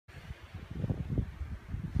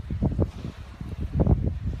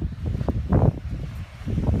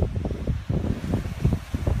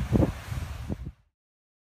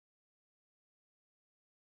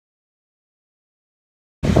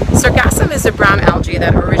is a brown algae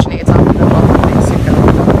that originates off of the Gulf of Mexico.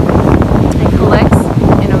 It collects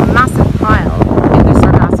in a massive pile in the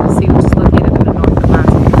Sargassum Sea, which is located in the North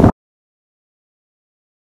Atlantic.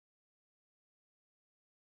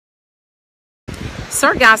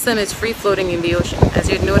 Sargassum is free-floating in the ocean. As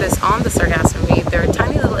you'd notice on the Sargassum reef, there are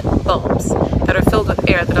tiny little bulbs that are filled with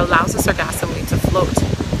air that allows the Sargassum reef to float.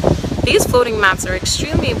 These floating mats are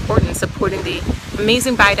extremely important in supporting the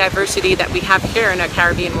amazing biodiversity that we have here in our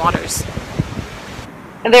Caribbean waters.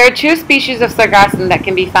 And there are two species of sargassum that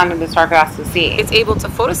can be found in the Sargassum Sea. It's able to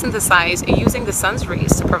photosynthesize using the sun's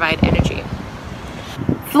rays to provide energy.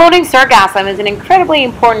 Floating sargassum is an incredibly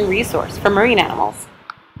important resource for marine animals.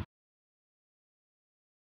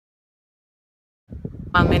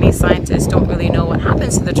 While many scientists don't really know what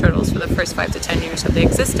happens to the turtles for the first 5 to 10 years of their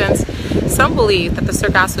existence, some believe that the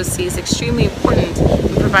Sargassum Sea is extremely important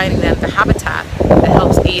in providing them the habitat that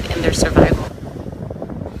helps aid in their survival.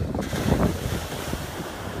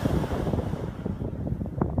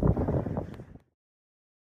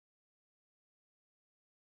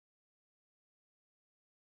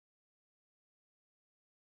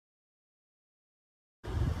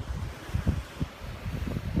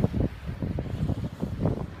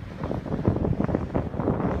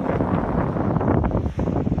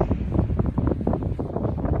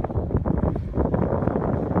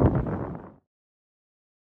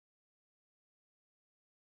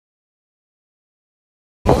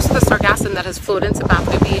 Most of the sargassum that has flowed into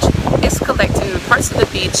Baffin Beach is collected in parts of the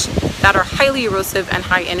beach that are highly erosive and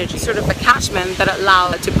high energy, sort of a catchment that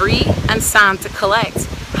allow debris and sand to collect,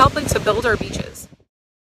 helping to build our beaches.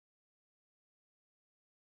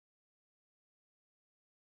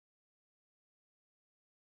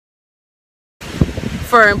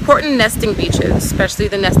 For important nesting beaches, especially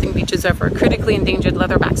the nesting beaches of our critically endangered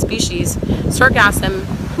leatherback species,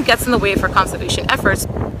 sargassum gets in the way for conservation efforts.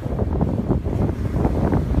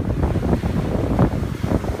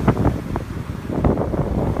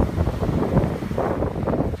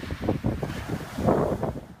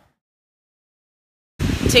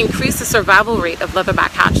 To increase the survival rate of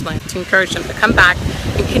leatherback hatchlings, to encourage them to come back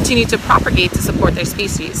and continue to propagate to support their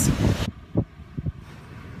species.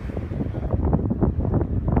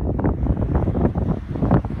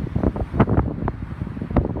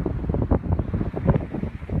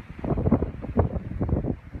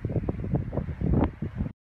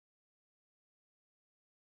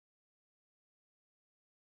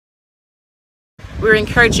 We're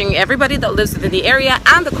encouraging everybody that lives within the area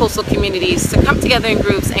and the coastal communities to come together in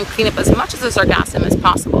groups and clean up as much of the sargassum as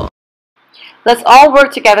possible. Let's all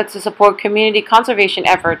work together to support community conservation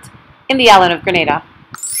efforts in the island of Grenada.